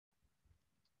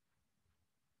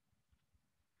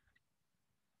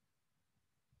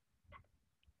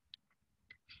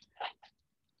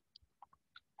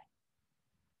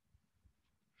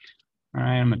All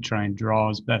right, I'm gonna try and draw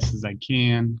as best as I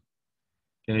can.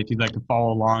 Okay, if you'd like to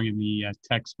follow along in the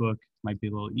textbook, it might be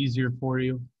a little easier for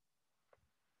you.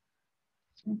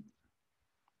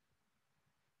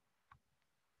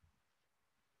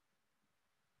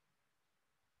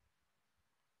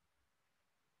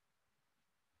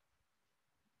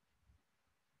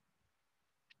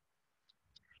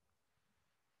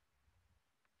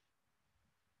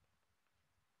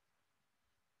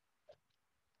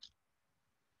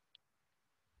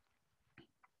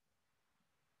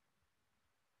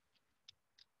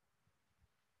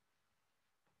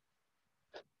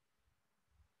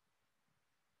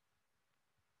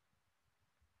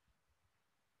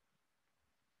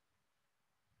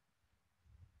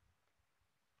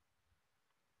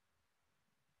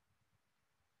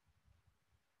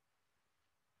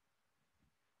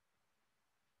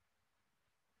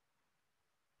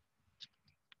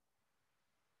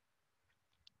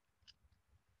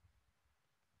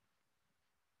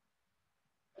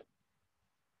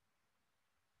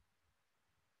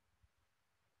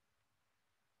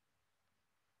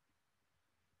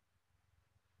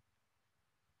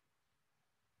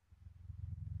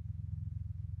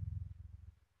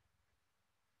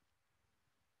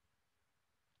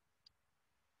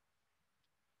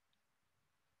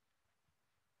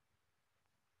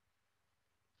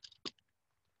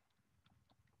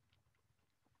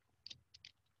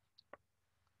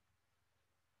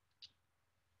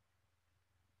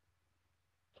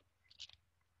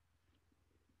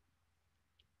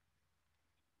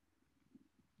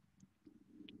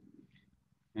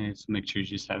 And so make sure you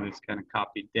just have this kind of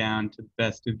copied down to the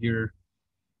best of your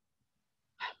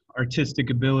artistic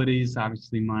abilities.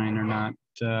 Obviously, mine are not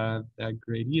that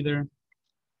great either.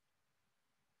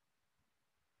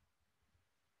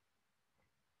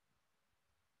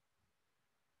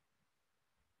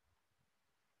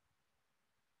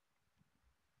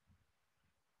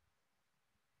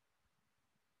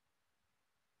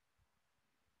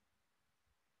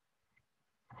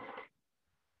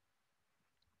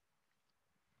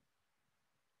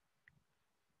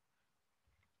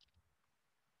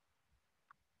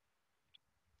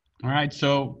 All right,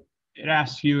 so it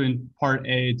asks you in part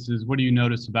A, it says, what do you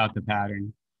notice about the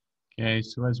pattern? Okay,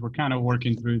 so as we're kind of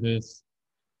working through this,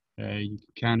 you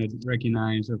can kind of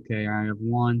recognize, okay, I have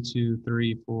 1, 2,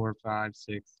 3, 4, 5,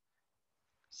 6,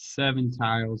 7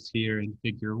 tiles here in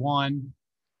figure 1.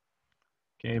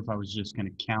 Okay, if I was just going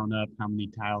to count up how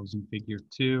many tiles in figure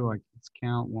 2, I could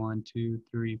count 1, 2,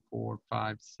 3, 4,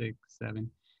 5, 6,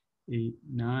 7, 8,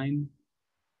 9,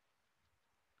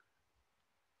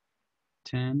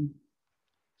 10.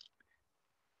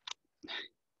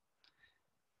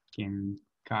 Can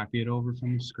copy it over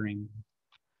from the screen.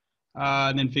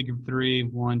 And then figure 3,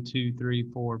 1, 2,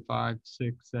 3, 4, 5,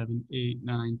 6, 7, 8,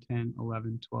 9, 10,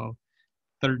 11, 12,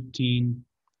 13.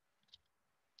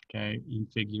 Okay, in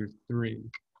figure 3.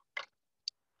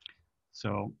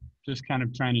 So just kind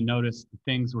of trying to notice the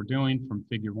things we're doing from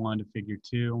figure 1 to figure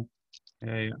 2.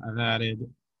 Okay, I've added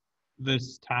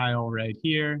this tile right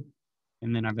here,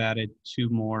 and then I've added 2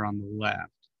 more on the left.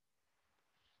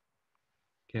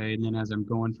 Okay, and then as I'm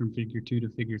going from figure 2 to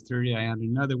figure 3, I add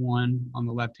another one on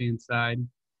the left-hand side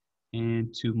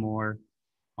and 2 more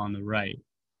on the right.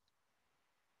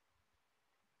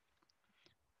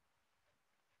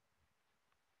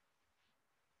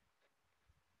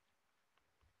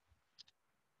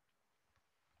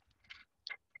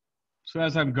 So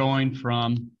as I'm going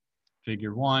from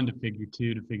figure 1 to figure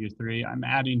 2 to figure 3, I'm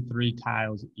adding 3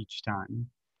 tiles each time.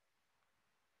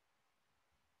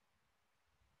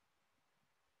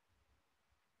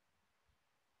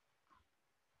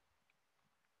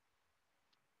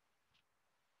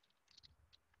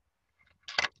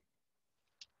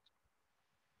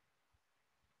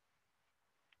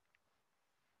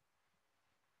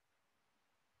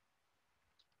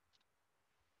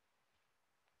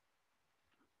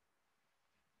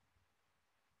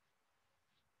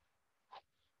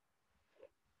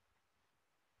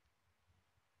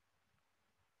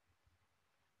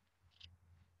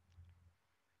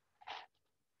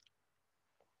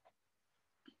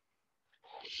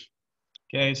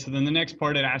 Okay, so then the next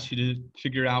part it asks you to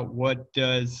figure out what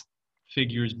does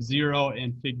figures 0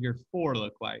 and figure 4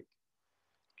 look like.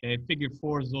 Okay, figure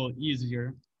 4 is a little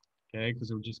easier, okay,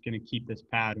 because we're just going to keep this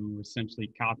pattern. We're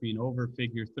essentially copying over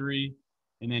figure 3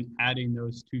 and then adding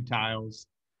those 2 tiles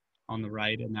on the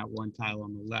right and that 1 tile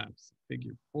on the left. So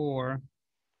figure 4,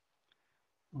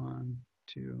 1,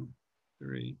 2,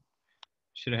 3.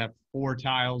 Should have 4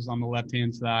 tiles on the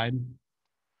left-hand side.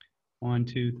 1,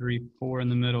 2, 3, 4 in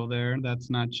the middle there.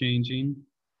 That's not changing.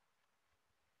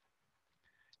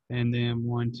 and then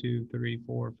 1, 2, 3,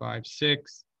 4, 5,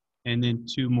 6, and then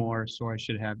 2 more, so I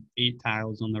should have 8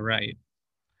 tiles on the right.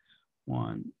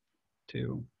 1,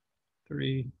 2,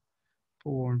 3,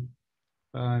 4,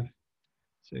 5,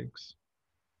 6,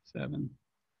 7,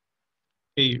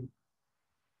 8.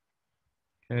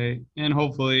 Okay, and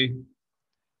hopefully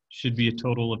should be a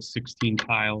total of 16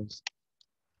 tiles.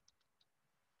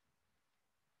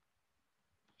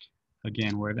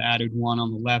 Again, we've added 1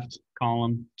 on the left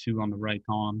column, 2 on the right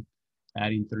column,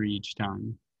 adding 3 each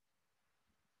time.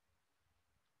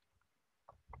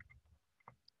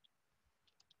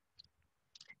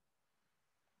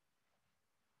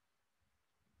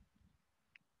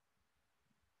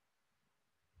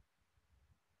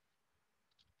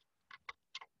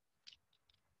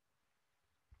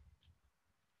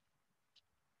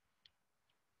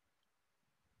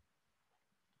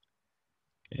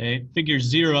 Okay, figure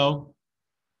 0,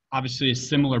 obviously a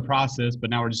similar process, but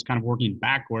now we're just kind of working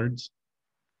backwards.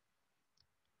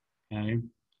 Okay,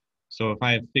 so if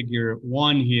I have figure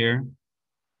 1 here,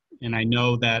 and I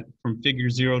know that from figure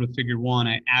 0 to figure 1,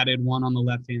 I added 1 on the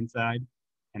left-hand side,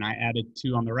 and I added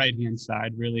 2 on the right-hand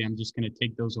side. Really, I'm just going to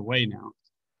take those away now.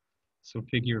 So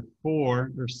figure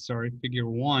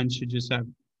 1 should just have,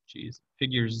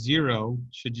 figure 0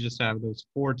 should just have those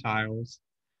 4 tiles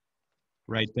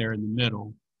right there in the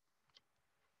middle.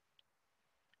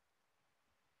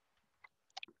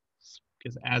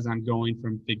 Because as I'm going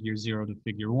from figure 0 to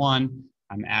figure 1,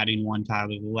 I'm adding 1 tile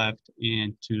to the left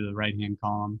and 2 to the right-hand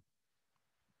column.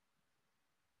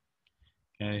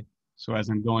 Okay, so as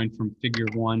I'm going from figure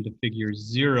 1 to figure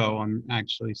 0, I'm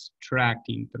actually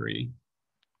subtracting 3.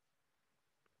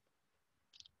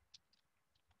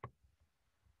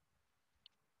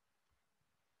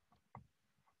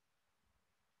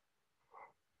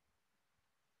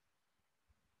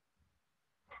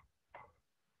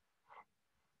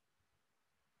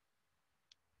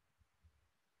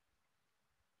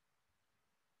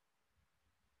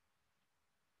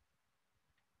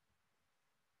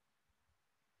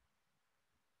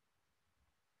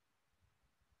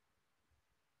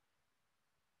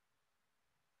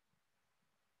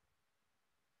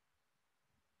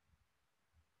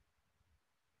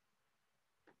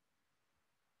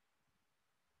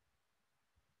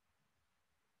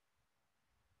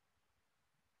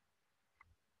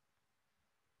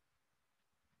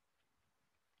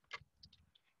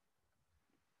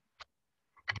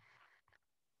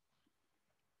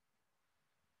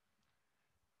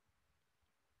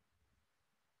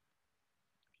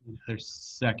 Another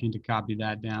second to copy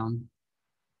that down.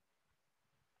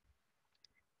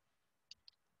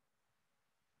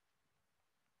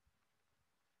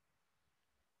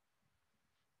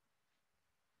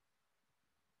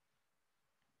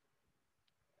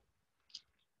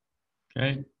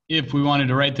 Okay, if we wanted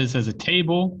to write this as a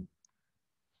table,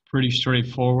 pretty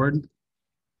straightforward.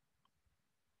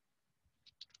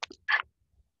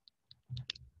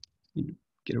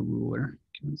 Get a ruler,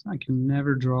 because I can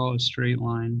never draw a straight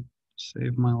line.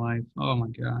 Save my life. Oh my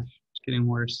gosh, it's getting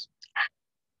worse.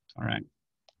 All right.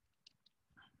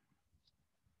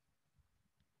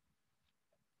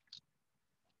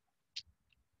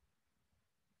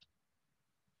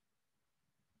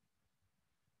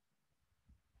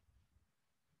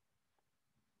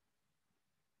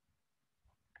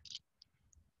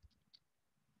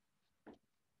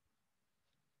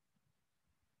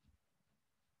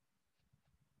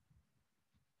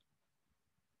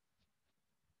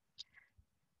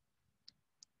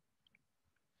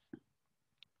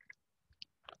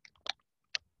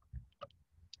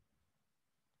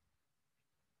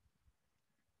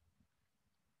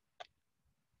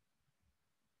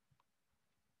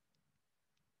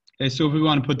 Okay, so if we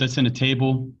want to put this in a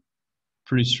table,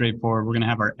 pretty straightforward. We're going to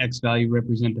have our X value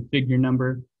represent the figure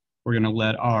number. We're going to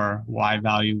let our Y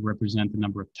value represent the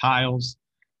number of tiles.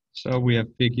 So we have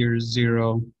figures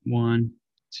 0, 1,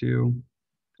 2,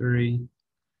 3,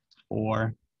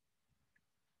 4.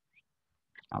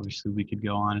 Obviously, we could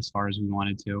go on as far as we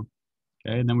wanted to.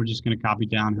 Okay, and then we're just going to copy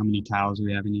down how many tiles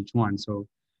we have in each one. So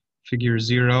figure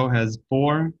 0 has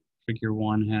 4, figure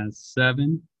 1 has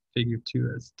 7, figure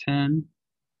 2 has 10,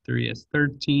 3 has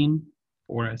 13,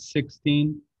 4 has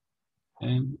 16,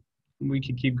 and we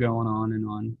could keep going on and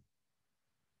on.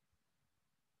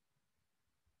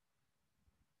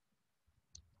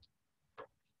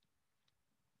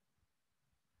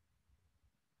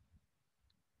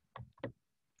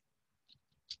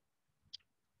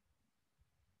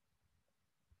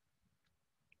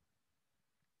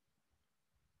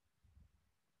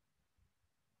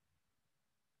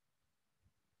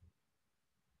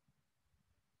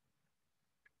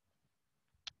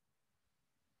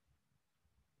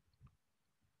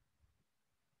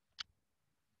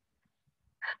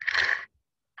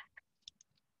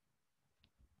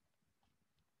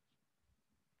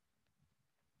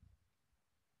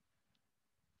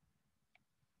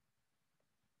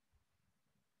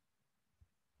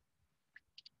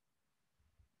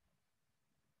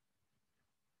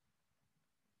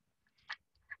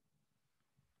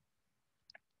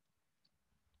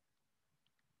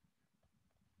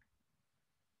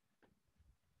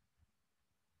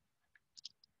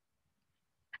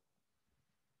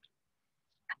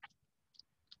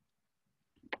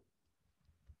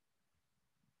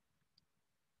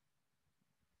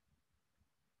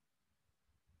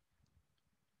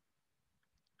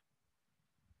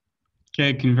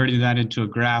 Okay, converting that into a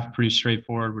graph, pretty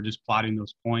straightforward. We're just plotting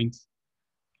those points.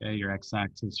 Okay, your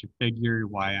x-axis, your figure, your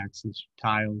y-axis, your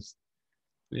tiles.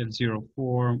 We have 0,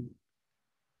 4,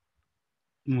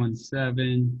 1,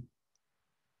 7,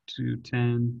 2,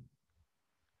 10,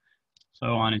 so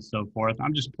on and so forth.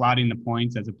 I'm just plotting the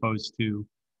points as opposed to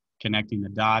connecting the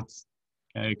dots,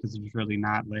 okay, because there's really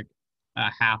not like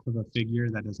a half of a figure.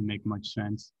 That doesn't make much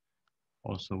sense.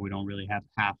 Also, we don't really have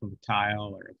half of a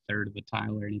tile or a third of a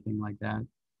tile or anything like that.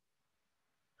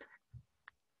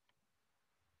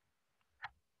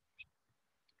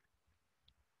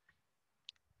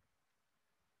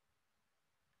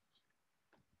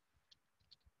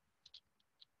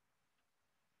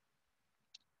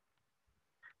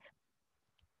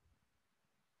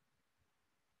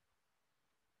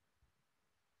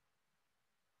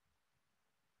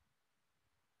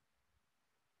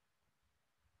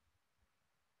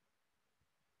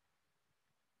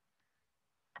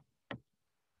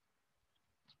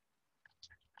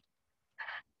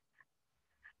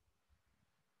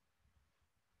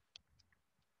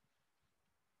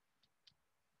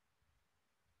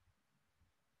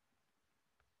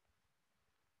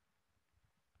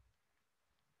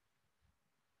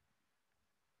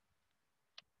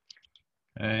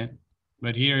 Okay,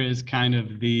 but here is kind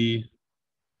of the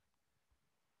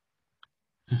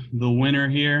winner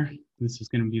here. This is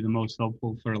going to be the most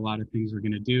helpful for a lot of things we're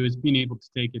going to do, is being able to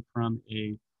take it from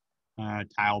a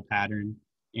tile pattern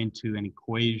into an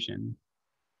equation.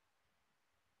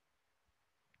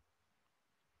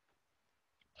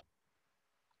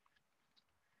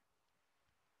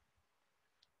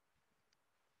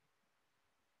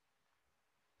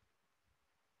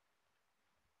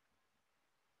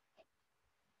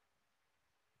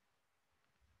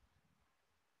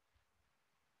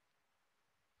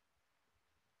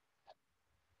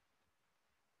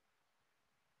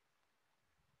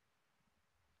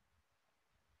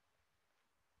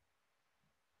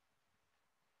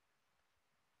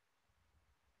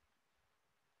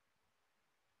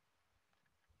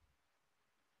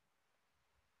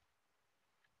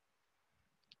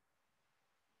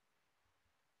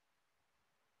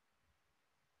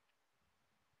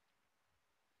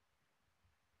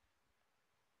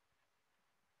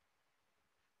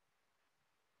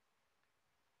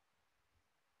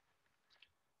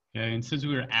 Okay, and since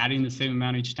we were adding the same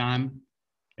amount each time,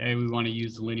 okay, we want to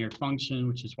use the linear function,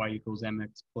 which is y equals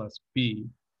mx plus b.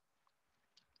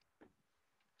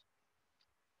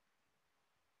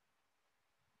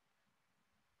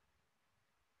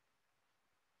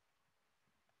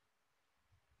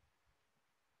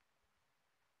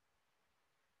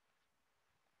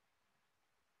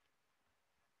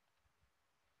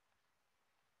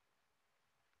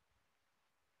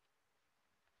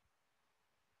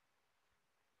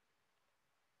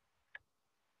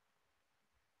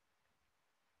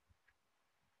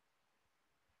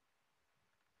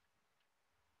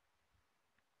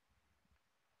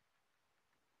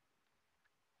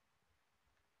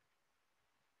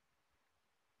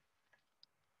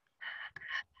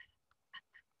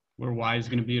 Where y is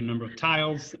going to be a number of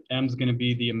tiles, m is going to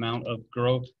be the amount of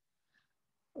growth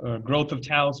of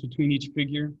tiles between each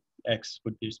figure. X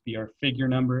would just be our figure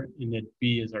number, and then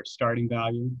b is our starting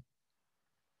value.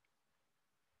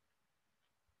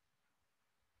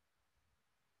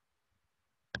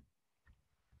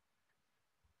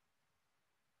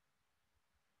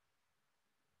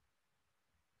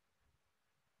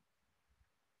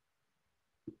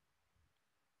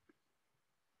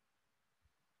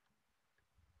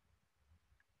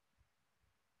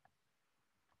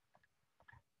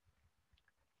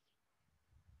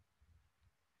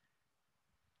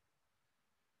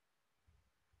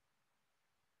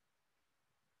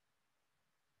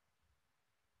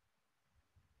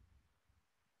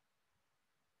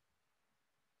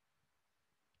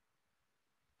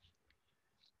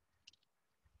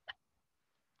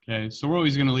 Okay, so we're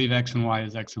always going to leave x and y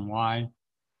as x and y.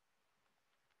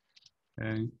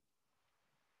 Okay.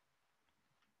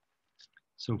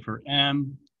 So for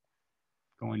m,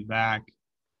 going back,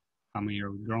 how many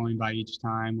are we growing by each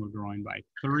time? We're growing by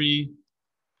 3.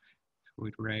 So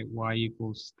we'd write y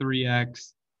equals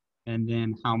 3x. And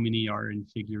then how many are in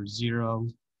figure 0?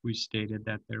 We stated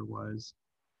that there was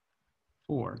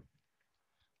 4.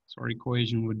 So our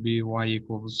equation would be y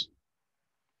equals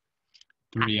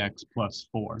 3x plus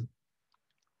 4.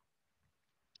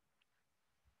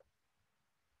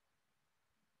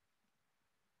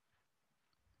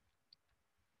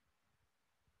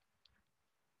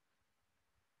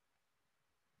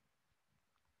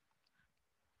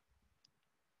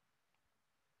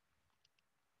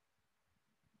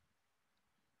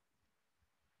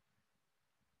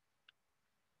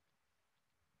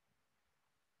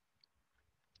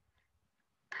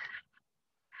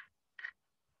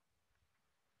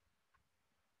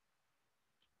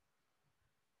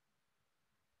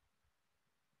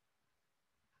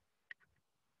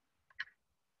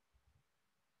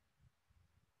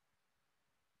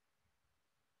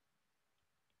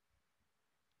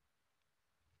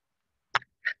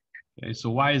 Okay, so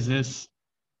why is this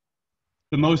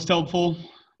the most helpful?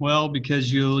 Well,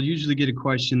 because you'll usually get a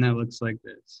question that looks like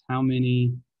this. How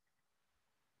many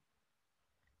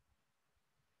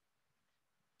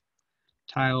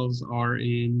tiles are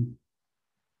in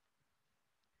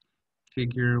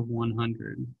figure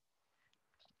 100?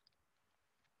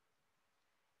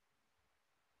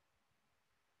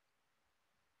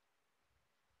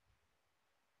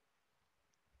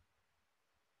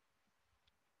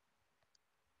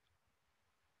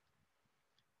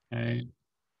 Okay,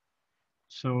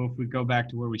 so if we go back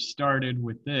to where we started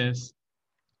with this,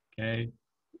 okay,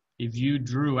 if you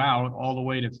drew out all the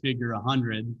way to figure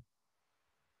 100,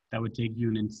 that would take you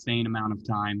an insane amount of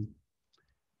time.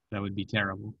 That would be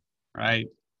terrible, right?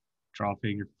 Draw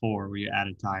figure 4 where you add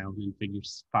a tile, then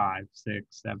figures 5, 6,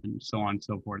 7, so on and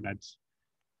so forth. That's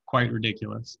quite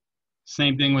ridiculous.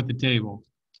 Same thing with the table.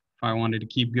 If I wanted to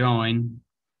keep going,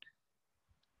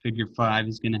 figure 5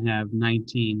 is going to have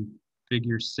 19.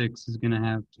 Figure 6 is going to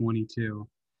have 22.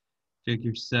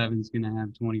 Figure 7 is going to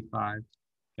have 25.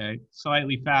 Okay,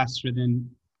 slightly faster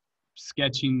than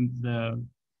sketching the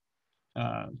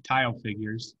tile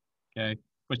figures. Okay,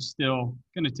 but still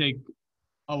going to take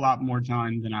a lot more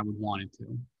time than I would want it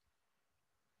to.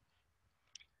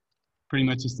 Pretty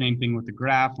much the same thing with the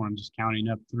graph where I'm just counting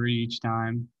up 3 each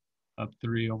time. Up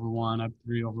 3 over 1, up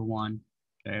 3 over 1.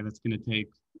 Okay, that's going to take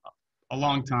a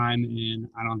long time, and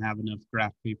I don't have enough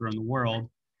graph paper in the world,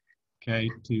 okay,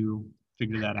 to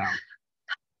figure that out.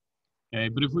 Okay,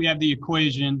 but if we have the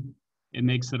equation, it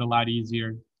makes it a lot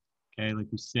easier. Okay, like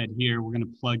we said here, we're going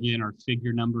to plug in our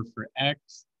figure number for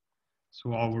x.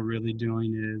 So all we're really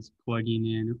doing is plugging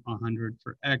in 100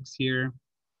 for x here,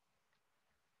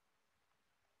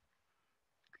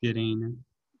 getting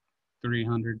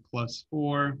 300 plus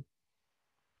 4.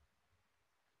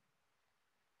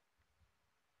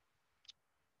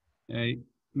 Okay,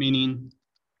 meaning,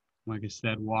 like I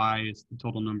said, y is the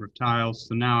total number of tiles.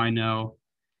 So now I know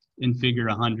in figure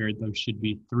 100, there should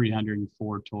be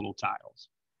 304 total tiles.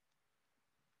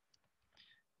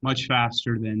 Much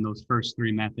faster than those first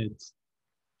 3 methods.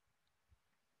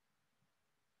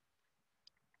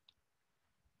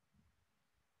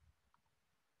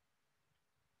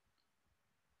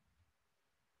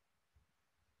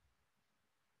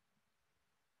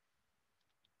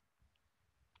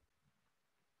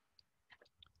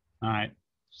 All right,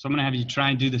 so I'm gonna have you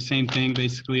try and do the same thing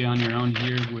basically on your own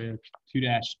here with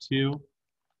 2-2.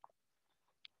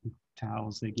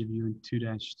 Tiles they give you in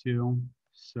 2-2.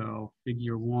 So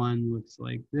figure 1 looks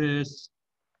like this.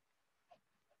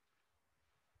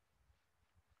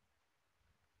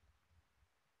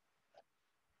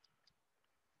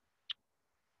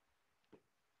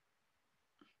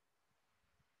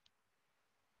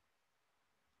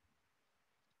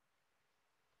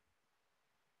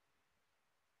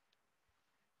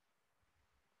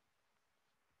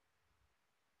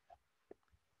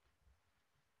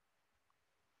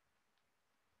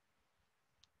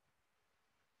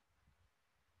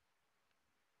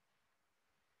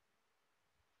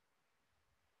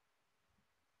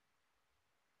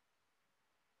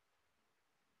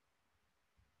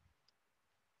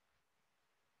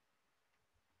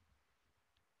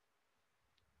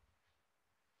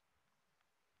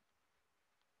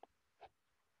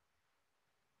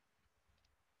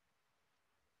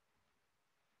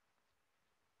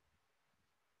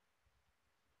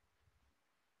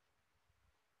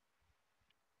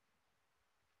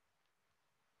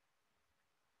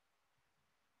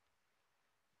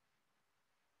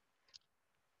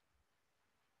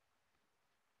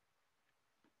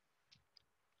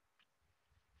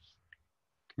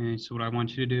 Okay, so what I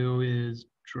want you to do is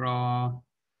draw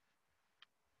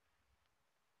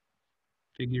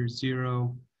figure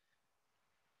 0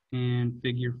 and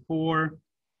figure 4.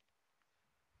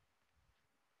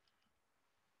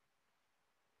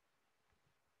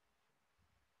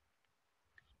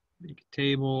 Make a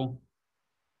table.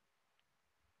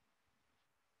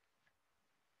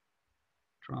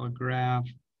 Draw a graph.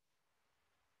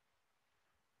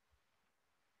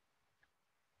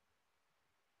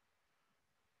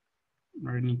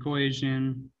 Write an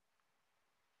equation.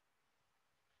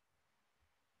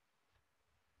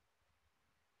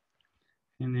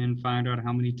 And then find out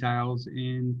how many tiles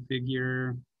in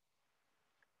figure,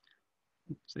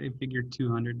 say figure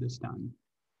 200 this time.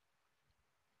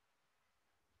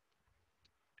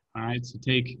 All right, so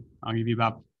I'll give you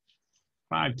about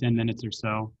 5-10 minutes or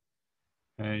so.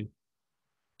 Okay,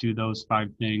 do those 5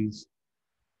 things,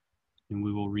 and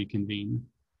we will reconvene.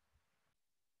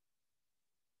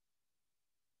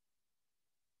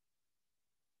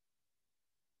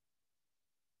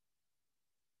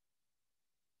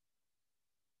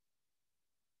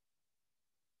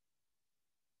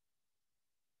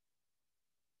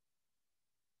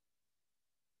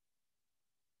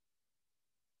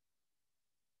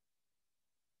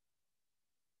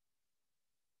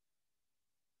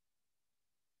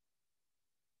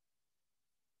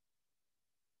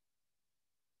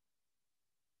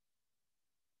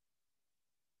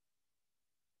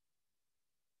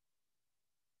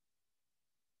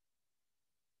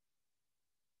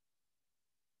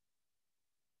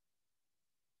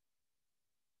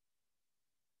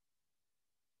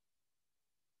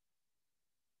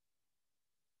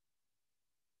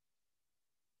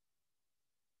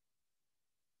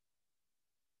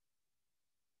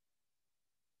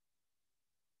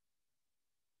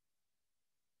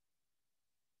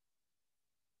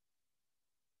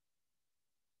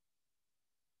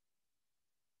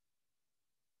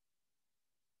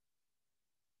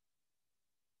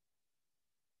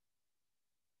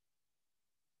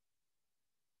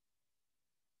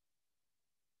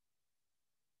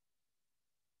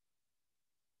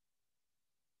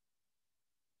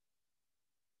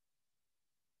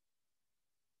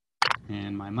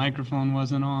 and my microphone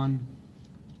wasn't on.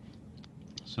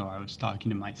 So I was talking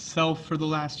to myself for the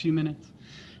last few minutes.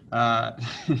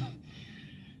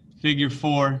 Figure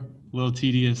 4, a little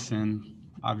tedious and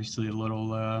obviously a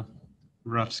little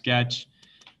rough sketch.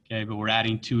 Okay, but we're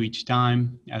adding 2 each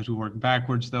time. As we work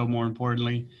backwards though, more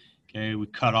importantly, okay, we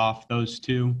cut off those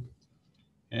 2.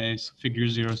 Okay, so figure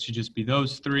 0 should just be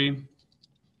those 3.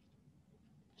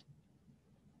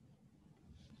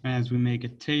 As we make a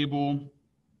table,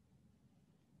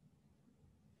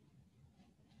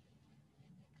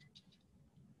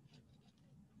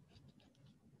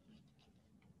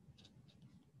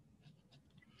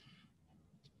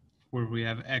 where we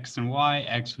have X and Y,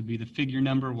 X would be the figure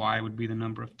number, Y would be the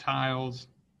number of tiles.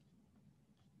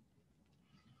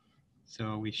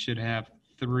 So we should have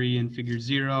 3 in figure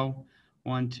 0,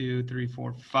 1, 2, 3,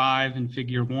 4, 5 in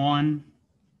figure 1.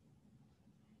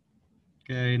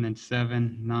 Okay, and then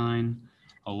 7, 9,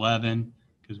 11,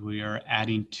 because we are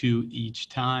adding 2 each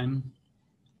time.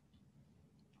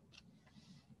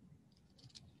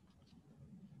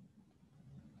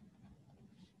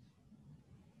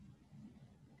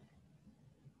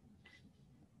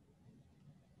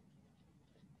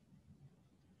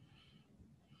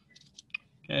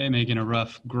 Okay, making a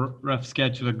rough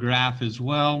sketch of a graph as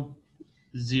well.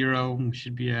 0, we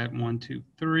should be at 1, 2,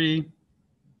 3.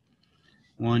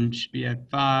 1 should be at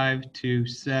 5, 2,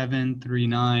 7, 3,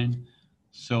 9,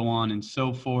 so on and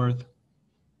so forth.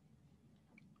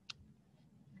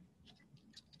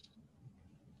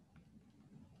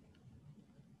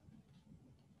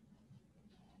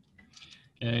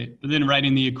 Okay, but then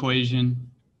writing the equation.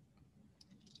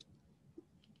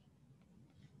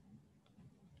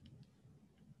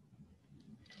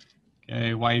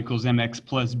 Okay, y equals mx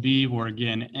plus b, where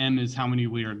again, m is how many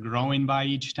we are growing by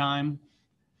each time.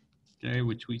 Okay,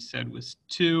 which we said was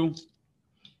 2.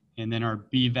 And then our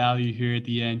b value here at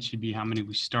the end should be how many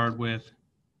we start with,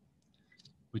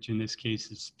 which in this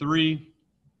case is 3.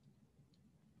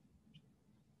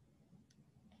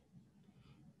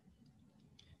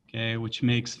 Okay, which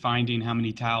makes finding how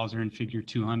many tiles are in figure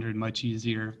 200 much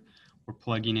easier. We're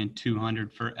plugging in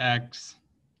 200 for x.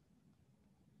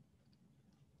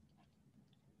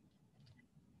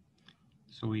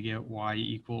 So we get y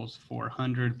equals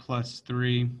 400 plus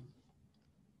 3.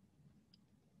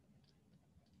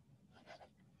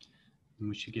 And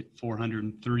we should get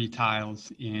 403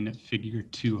 tiles in figure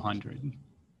 200.